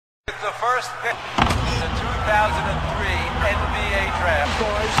the first pick in the 2003 NBA draft.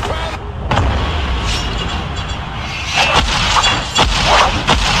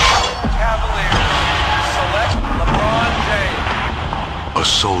 Cavaliers select Lebron James. A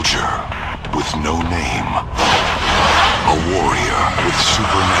soldier with no name. A warrior with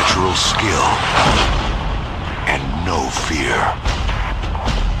supernatural skill. And no fear.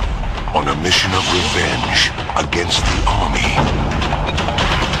 On a mission of revenge against the army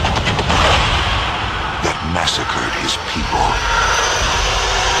that massacred his people.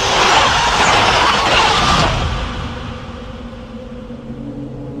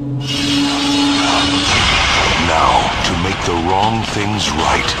 Now, to make the wrong things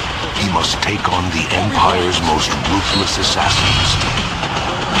right, he must take on the Empire's most ruthless assassins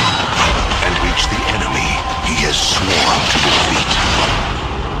and reach the enemy he has sworn to defeat.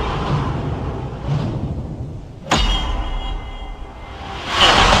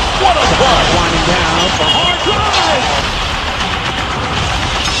 What a ball! Winding down for hard drive!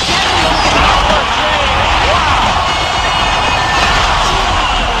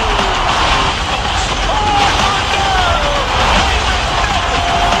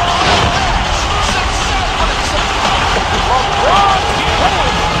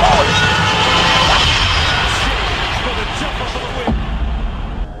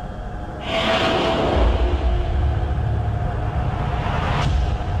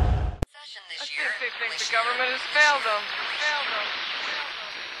 They think the government has failed them.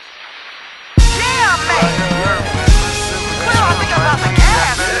 Yeah, man! What do I think about the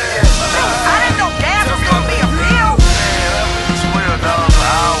gas? I didn't know gas was gonna be a bill.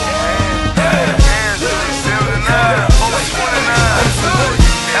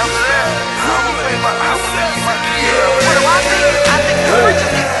 What do I think? I think the rich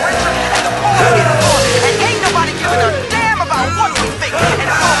get richer and the poor get poorer. And ain't nobody giving a damn about what we think and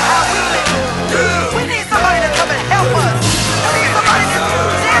about how we live. We need somebody to come and help us. We need somebody to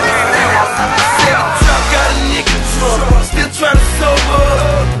damn it, stand up for themselves. Trap got a nigga drunk, still trying to sober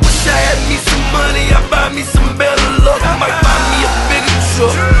up. Wish I had me some money, I buy me some better luck. Might buy me a bigger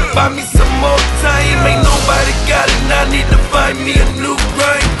truck, buy me some more time. Ain't nobody got it, I need to find me a new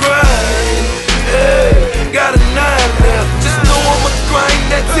grind. Hey, got a 9 left, just know I'ma grind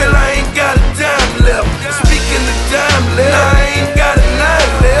that till I ain't got a dime left. Speaking of dime left,